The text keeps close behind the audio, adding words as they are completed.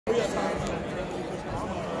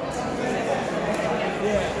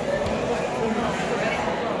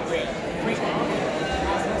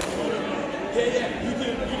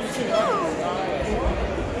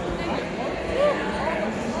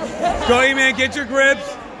Go, E-Man, get your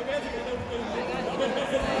grips.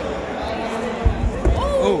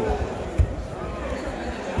 Oh.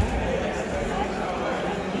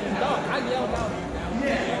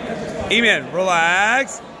 E-Man,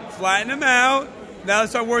 relax. Flatten them out. Now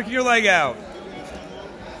start working your leg out.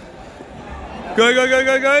 Good, good, good,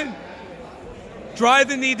 good, good. Drive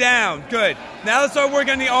the knee down. Good. Now let's start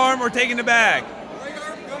working on the arm or taking the back. Right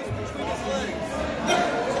arm goes between his legs.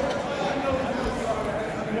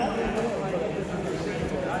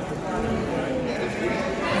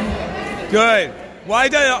 Good.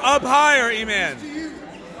 Wide up higher, E-Man.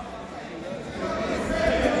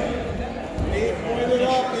 Knee pointed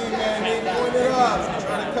up, E-Man. Knee pointed up.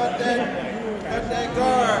 Trying to cut that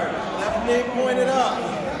guard. Left knee pointed up.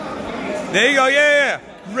 There you go. Yeah,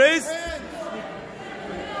 yeah. Wrist.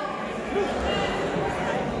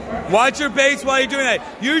 Watch your base while you're doing that.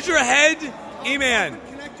 Use your head, E-Man.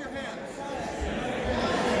 Connect your hands.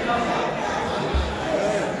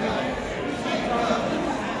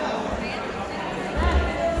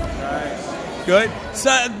 Good.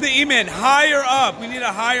 So the E-Man, higher up. We need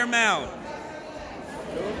a higher mount.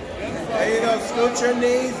 There you go. Scoot your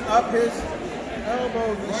knees up his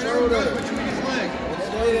elbows and shoulders. Between his legs.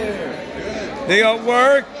 Stay there. Good. There you go.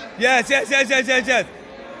 Work. Yes, yes, yes, yes, yes, yes.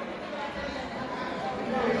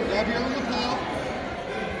 Grab your lapel.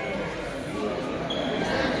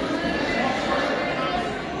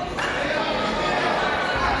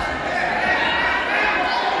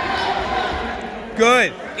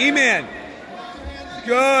 Good. E-Man.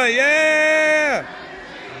 Good. Yeah.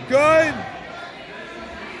 Good.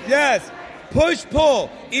 Yes. Push, pull.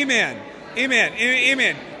 E-Man. E-Man.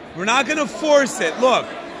 E-Man. We're not going to force it. Look.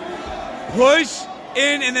 Push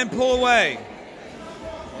in and then pull away.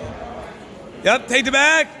 Yep. Take the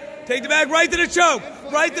back. Take the back right to the choke.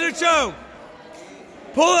 Right to the choke.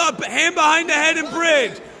 Pull up. Hand behind the head and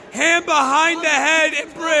bridge. Hand behind the head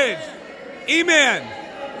and bridge. E-Man.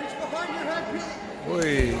 Reach behind your head.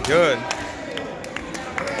 Oy, good.